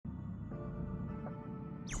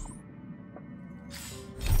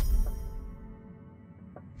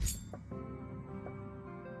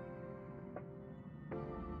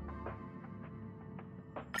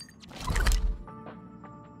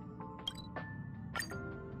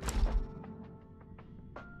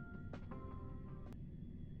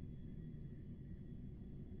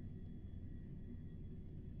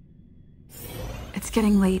It's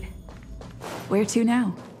getting late. Where to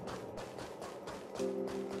now?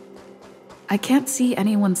 I can't see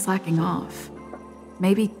anyone slacking off.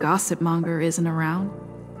 Maybe Gossipmonger isn't around?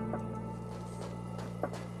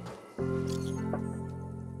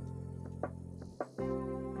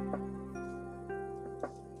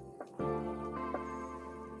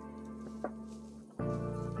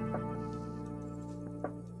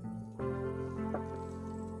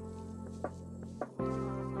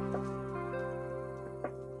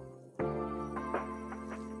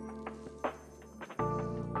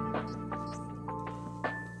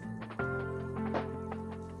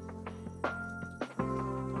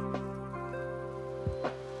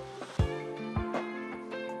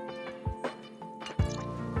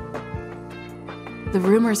 The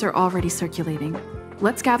rumors are already circulating.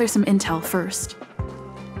 Let's gather some intel first.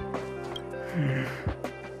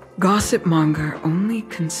 Gossipmonger only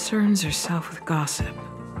concerns herself with gossip,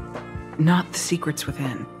 not the secrets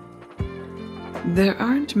within. There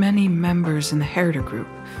aren't many members in the Herder group,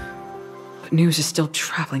 but news is still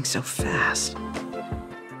traveling so fast.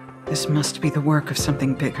 This must be the work of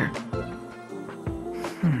something bigger.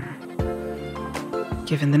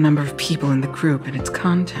 Given the number of people in the group and its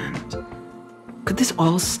content, could this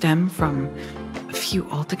all stem from a few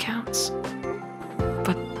alt accounts?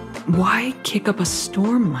 But why kick up a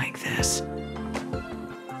storm like this?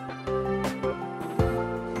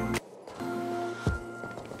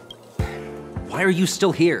 Why are you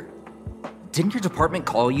still here? Didn't your department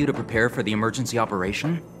call you to prepare for the emergency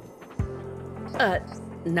operation?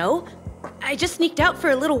 No. I just sneaked out for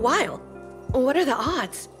a little while. What are the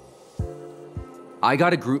odds? I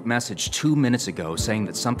got a group message 2 minutes ago saying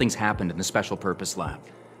that something's happened in the Special Purpose Lab.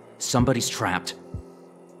 Somebody's trapped.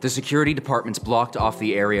 The security department's blocked off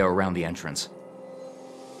the area around the entrance.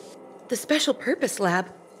 The Special Purpose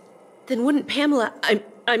Lab? Then wouldn't Pamela,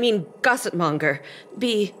 I mean Gossipmonger,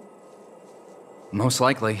 be... Most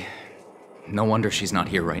likely. No wonder she's not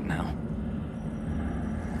here right now.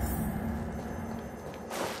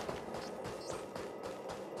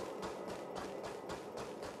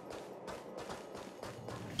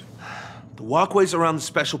 The walkways around the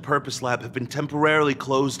Special Purpose Lab have been temporarily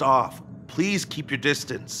closed off. Please keep your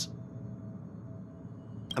distance.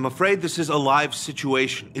 I'm afraid this is a live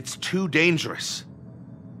situation. It's too dangerous.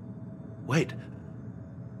 Wait.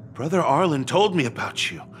 Brother Arlen told me about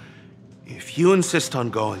you. If you insist on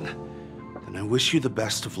going, then I wish you the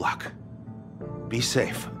best of luck. Be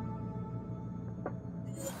safe.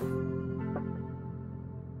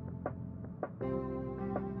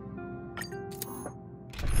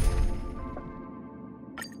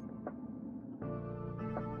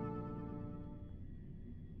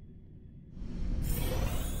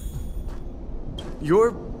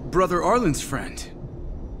 You're Brother Arlen's friend.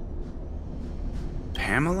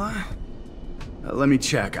 Pamela? Let me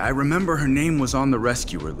check. I remember her name was on the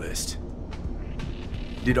rescuer list.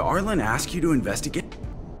 Did Arlen ask you to investigate?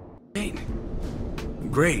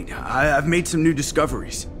 Great. I've made some new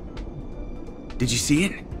discoveries. Did you see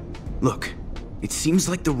it? Look, it seems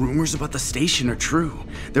like the rumors about the station are true.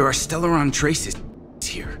 There are Stellaron traces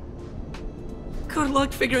here. Good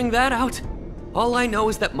luck figuring that out. All I know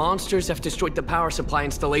is that monsters have destroyed the power supply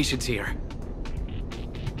installations here.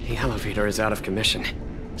 The elevator is out of commission,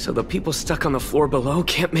 so the people stuck on the floor below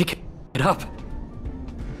can't make it up.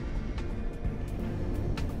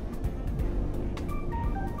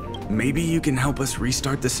 Maybe you can help us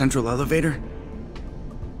restart the central elevator?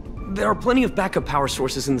 There are plenty of backup power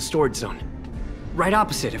sources in the storage zone. Right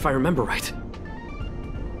opposite, if I remember right.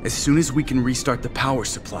 As soon as we can restart the power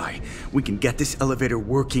supply, we can get this elevator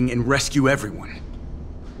working and rescue everyone.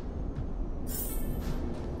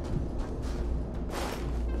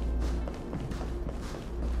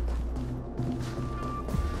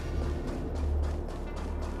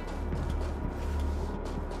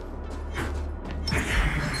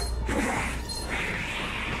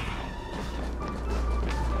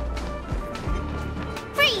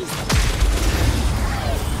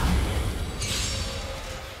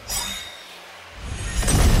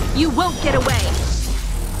 You won't get away!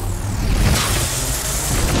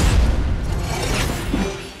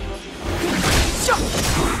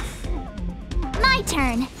 My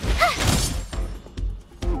turn!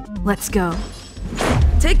 Let's go.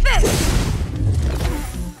 Take this!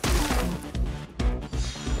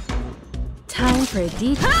 Time for a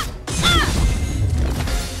deep...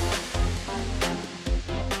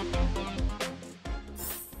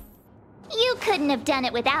 You couldn't have done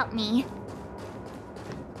it without me.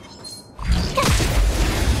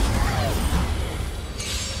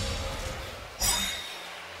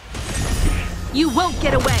 You won't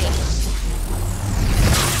get away!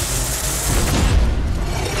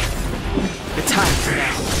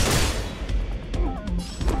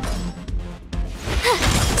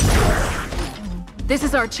 This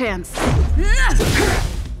is our chance. Come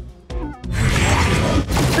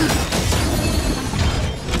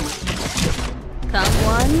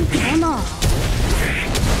one, come all.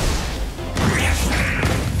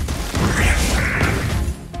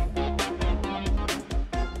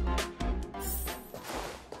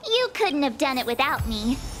 You couldn't have done it without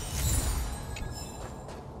me.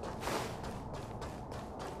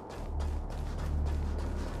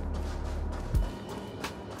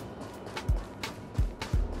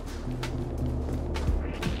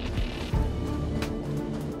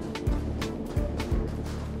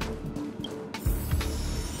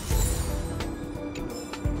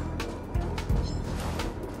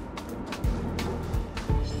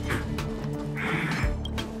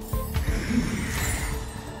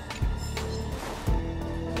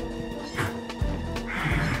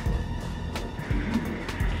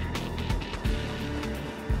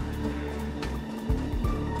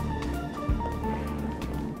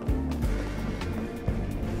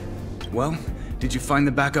 Well, did you find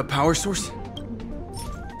the backup power source?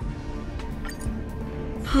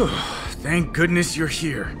 Thank goodness you're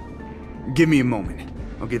here. Give me a moment.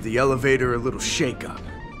 I'll give the elevator a little shake-up.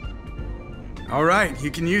 All right,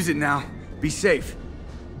 you can use it now. Be safe.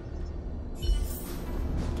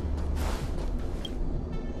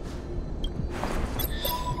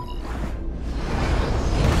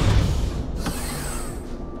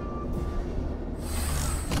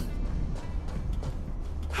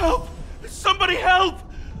 Help! Somebody help!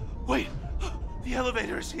 Wait, the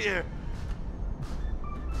elevator is here.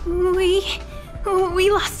 We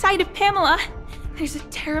lost sight of Pamela. There's a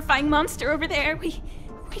terrifying monster over there. We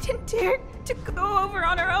didn't dare to go over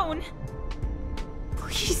on our own.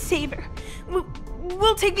 Please save her.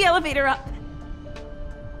 We'll take the elevator up.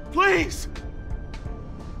 Please!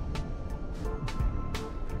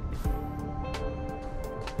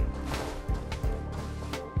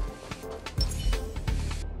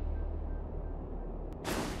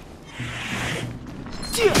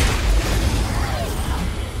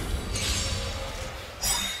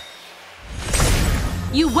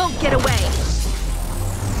 You won't get away!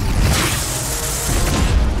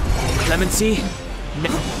 Clemency?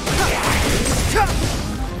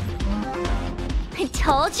 I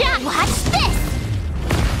told ya! Watch this!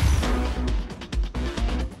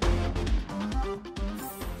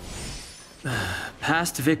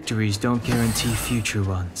 Past victories don't guarantee future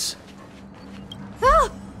ones.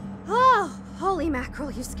 Oh, holy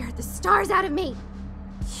mackerel, you scared the stars out of me.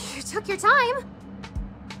 You took your time.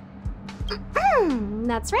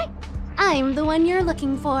 That's right. I'm the one you're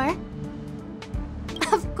looking for.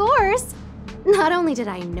 Of course. Not only did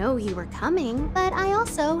I know you were coming, but I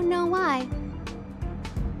also know why.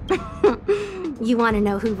 You want to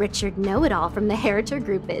know who Richard Know-It-All from the Heritor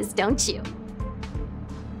Group is, don't you?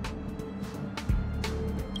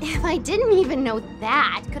 If I didn't even know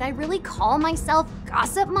that, could I really call myself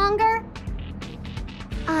Gossip Monger?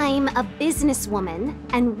 I'm a businesswoman,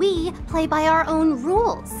 and we play by our own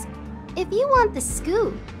rules. If you want the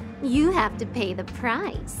scoop, you have to pay the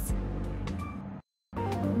price.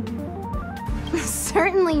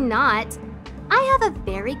 Certainly not. I have a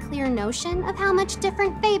very clear notion of how much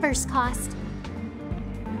different favors cost.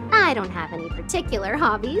 I don't have any particular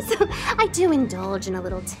hobbies. I do indulge in a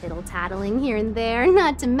little tittle-tattling here and there,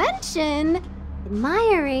 not to mention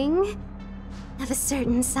admiring of a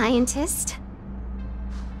certain scientist.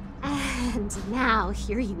 And now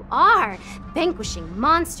here you are, vanquishing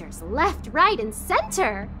monsters left, right, and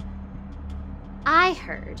center. I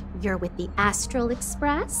heard you're with the Astral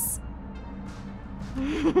Express.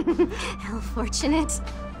 How fortunate.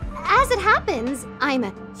 As it happens, I'm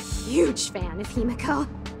a huge fan of Himiko.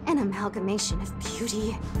 An amalgamation of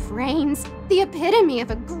beauty, brains, the epitome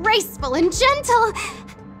of a graceful and gentle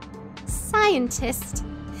scientist.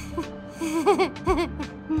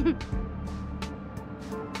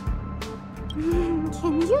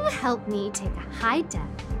 Can you help me take a high-def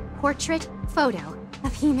portrait photo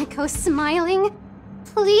of Himiko smiling?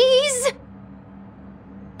 Please?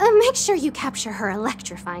 Make sure you capture her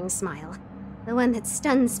electrifying smile. The one that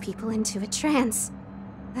stuns people into a trance.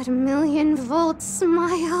 That 1,000,000-volt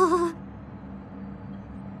smile.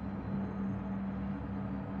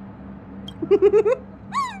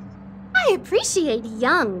 I appreciate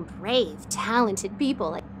young, brave, talented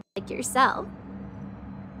people like yourself.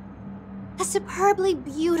 A superbly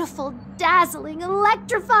beautiful, dazzling,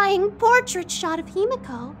 electrifying portrait shot of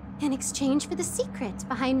Himiko in exchange for the secret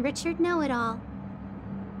behind Richard Know-It-All.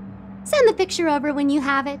 Send the picture over when you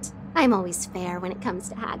have it. I'm always fair when it comes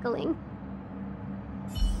to haggling.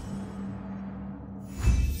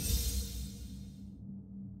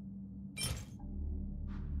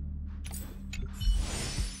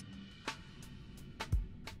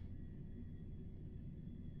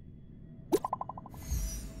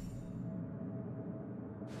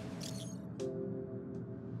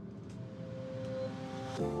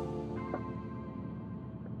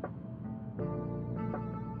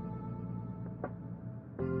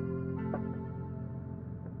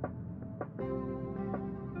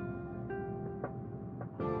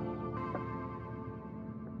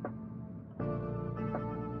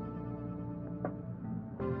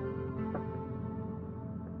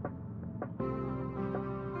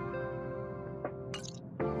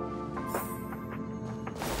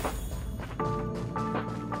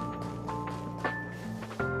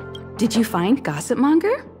 Did you find Gossip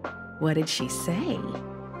Monger? What did she say?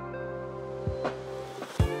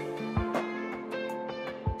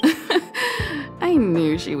 I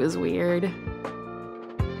knew she was weird.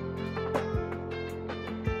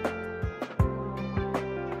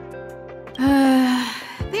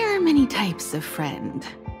 There are many types of friend.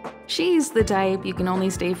 She's the type you can only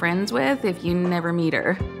stay friends with if you never meet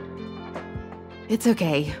her. It's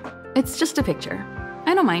okay. It's just a picture.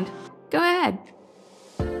 I don't mind. Go ahead.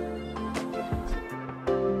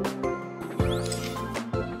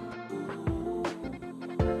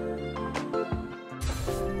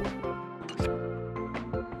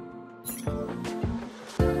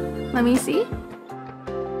 Let me see.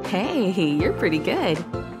 Hey, you're pretty good.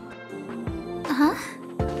 Huh?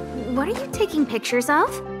 What are you taking pictures of?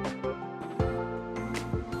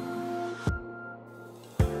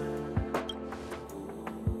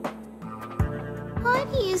 Why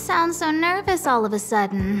do you sound so nervous all of a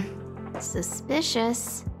sudden?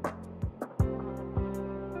 Suspicious.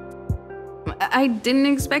 I didn't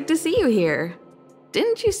expect to see you here.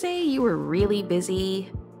 Didn't you say you were really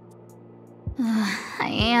busy? I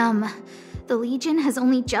am. The Legion has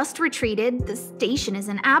only just retreated. The station is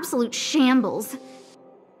in absolute shambles.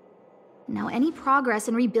 Now any progress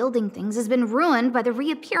in rebuilding things has been ruined by the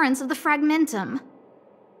reappearance of the Fragmentum.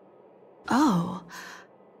 Oh.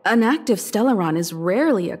 An active Stellaron is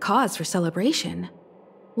rarely a cause for celebration.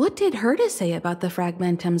 What did Herta say about the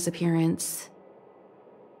Fragmentum's appearance?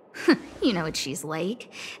 You know what she's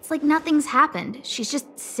like. It's like nothing's happened. She's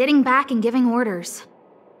just sitting back and giving orders.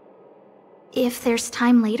 If there's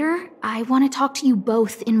time later, I want to talk to you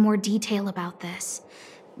both in more detail about this.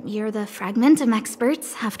 You're the Fragmentum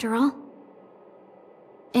experts, after all.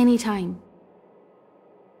 Anytime.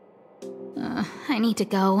 I need to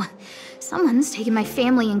go. Someone's taken my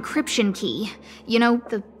family encryption key. You know,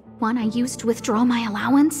 the one I used to withdraw my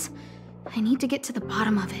allowance? I need to get to the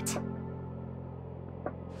bottom of it.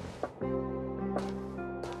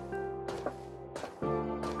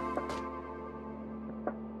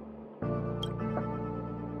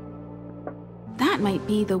 That might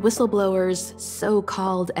be the whistleblower's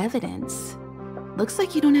so-called evidence. Looks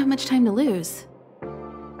like you don't have much time to lose.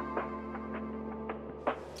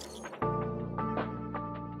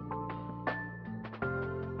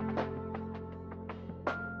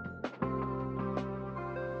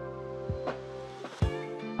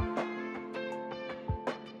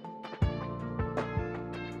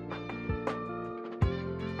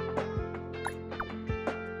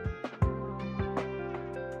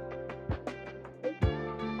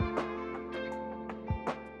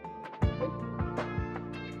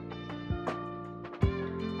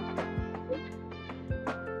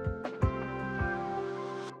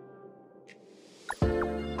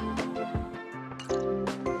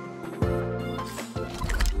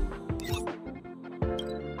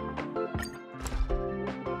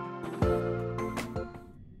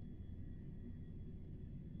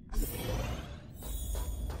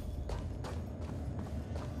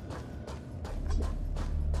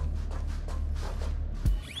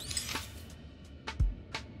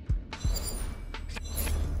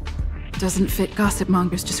 Doesn't fit Gossip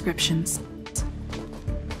Monger's descriptions.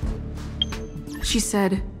 She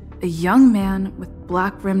said, a young man with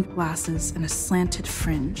black-rimmed glasses and a slanted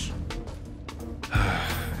fringe.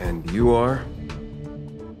 And you are?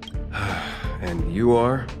 And you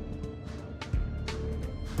are?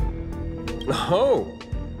 Oh,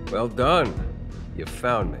 well done. You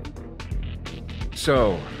found me.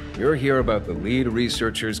 So, you're here about the lead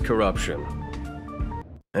researcher's corruption.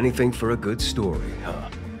 Anything for a good story, huh?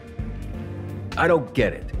 I don't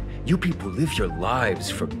get it. You people live your lives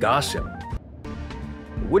for gossip.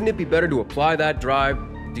 Wouldn't it be better to apply that drive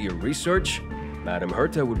to your research? Madame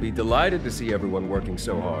Herta would be delighted to see everyone working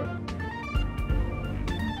so hard.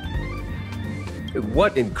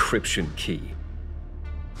 What encryption key?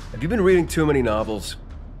 Have you been reading too many novels?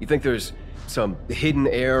 You think there's some hidden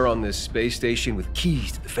heir on this space station with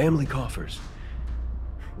keys to the family coffers?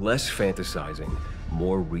 Less fantasizing,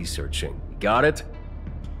 more researching. You got it?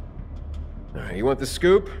 Alright, you want the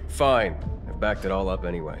scoop? Fine. I've backed it all up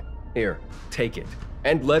anyway. Here, take it.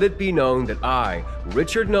 And let it be known that I,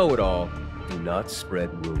 Richard Know-It-All, do not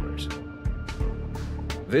spread rumors.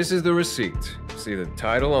 This is the receipt. See the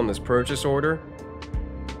title on this purchase order?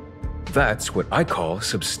 That's what I call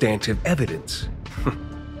substantive evidence.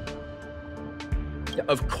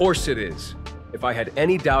 Of course it is. If I had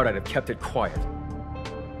any doubt, I'd have kept it quiet.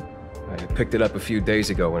 I picked it up a few days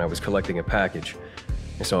ago when I was collecting a package.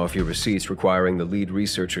 I saw a few receipts requiring the lead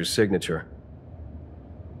researcher's signature.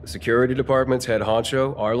 The security department's head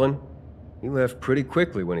honcho, Arlen, he left pretty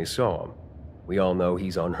quickly when he saw him. We all know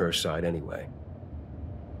he's on her side anyway.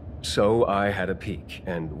 So I had a peek,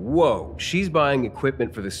 and whoa, she's buying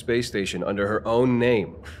equipment for the space station under her own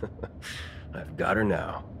name. I've got her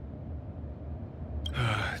now.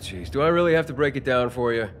 Jeez, do I really have to break it down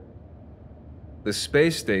for you? The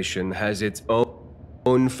space station has its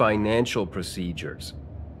own financial procedures.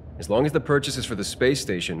 As long as the purchase is for the space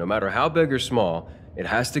station, no matter how big or small, it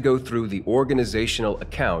has to go through the organizational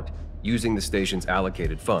account using the station's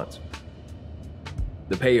allocated funds.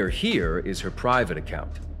 The payer here is her private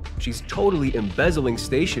account. She's totally embezzling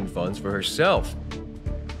station funds for herself.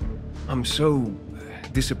 I'm so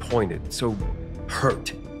disappointed, so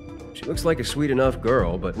hurt. She looks like a sweet enough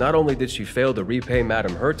girl, but not only did she fail to repay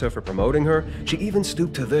Madame Herta for promoting her, she even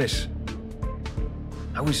stooped to this.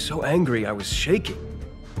 I was so angry I was shaking.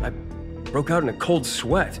 I broke out in a cold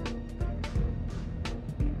sweat.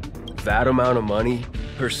 That amount of money?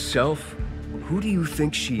 Herself? Who do you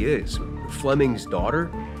think she is? Fleming's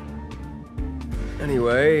daughter?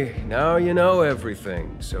 Anyway, now you know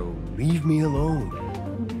everything, so leave me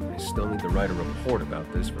alone. I still need to write a report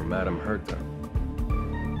about this for Madame Herta.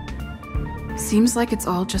 Seems like it's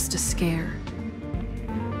all just a scare.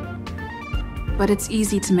 But it's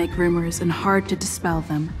easy to make rumors and hard to dispel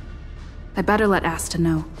them. I better let Asta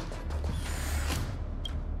know.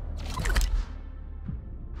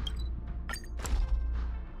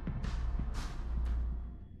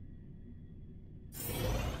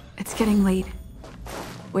 It's getting late.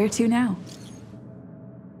 Where to now?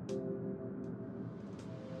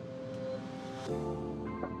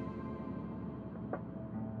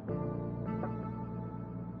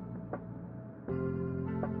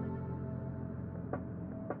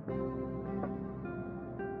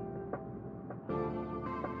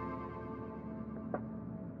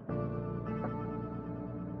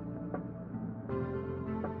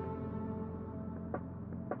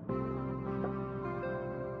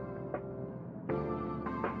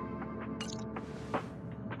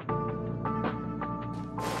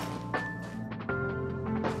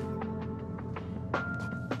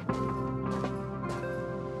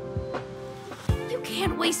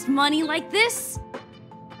 Can't waste money like this.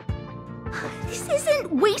 This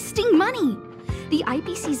isn't wasting money. The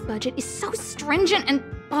IBC's budget is so stringent and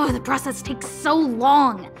the process takes so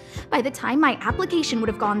long. By the time my application would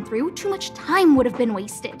have gone through, too much time would have been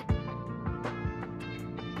wasted.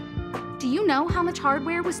 Do you know how much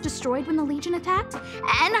hardware was destroyed when the Legion attacked?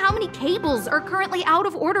 And how many cables are currently out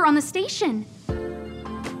of order on the station?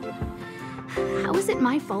 How is it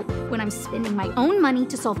my fault when I'm spending my own money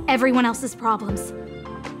to solve everyone else's problems?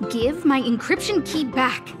 Give my encryption key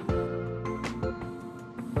back.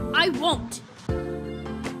 I won't.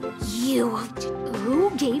 Who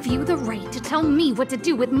gave you the right to tell me what to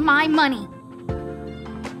do with my money?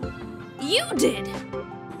 You did.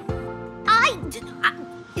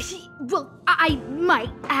 Well, I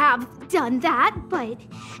might have done that, but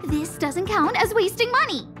this doesn't count as wasting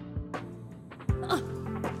money.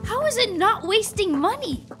 How is it not wasting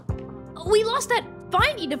money? We lost that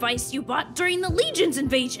finding device you bought during the Legion's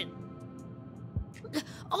invasion.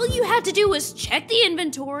 All you had to do was check the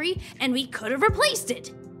inventory, and we could have replaced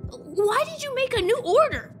it. Why did you make a new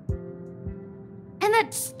order? And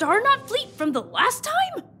that Starnaut fleet from the last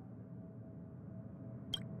time?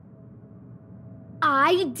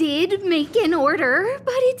 I did make an order,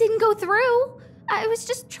 but it didn't go through. I was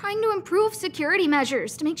just trying to improve security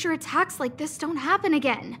measures to make sure attacks like this don't happen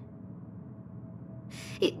again.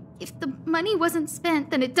 If the money wasn't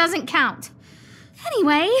spent, then it doesn't count.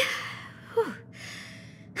 Anyway,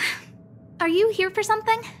 are you here for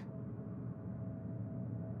something?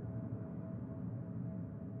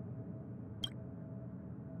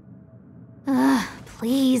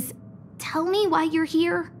 Please, tell me why you're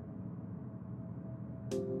here.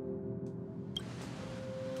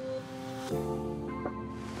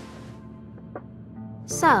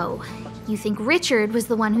 So, you think Richard was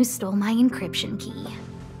the one who stole my encryption key.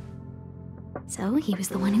 So, he was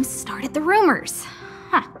the one who started the rumors.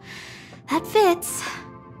 Huh. That fits.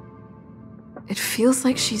 It feels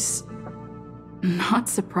like she's not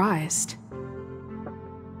surprised.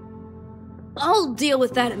 I'll deal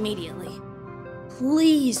with that immediately.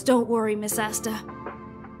 Please don't worry, Miss Asta.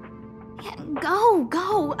 Yeah,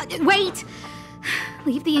 go. Wait!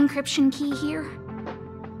 Leave the encryption key here.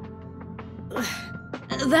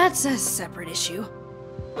 That's a separate issue.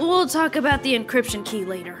 We'll talk about the encryption key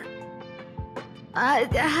later.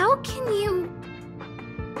 How can you...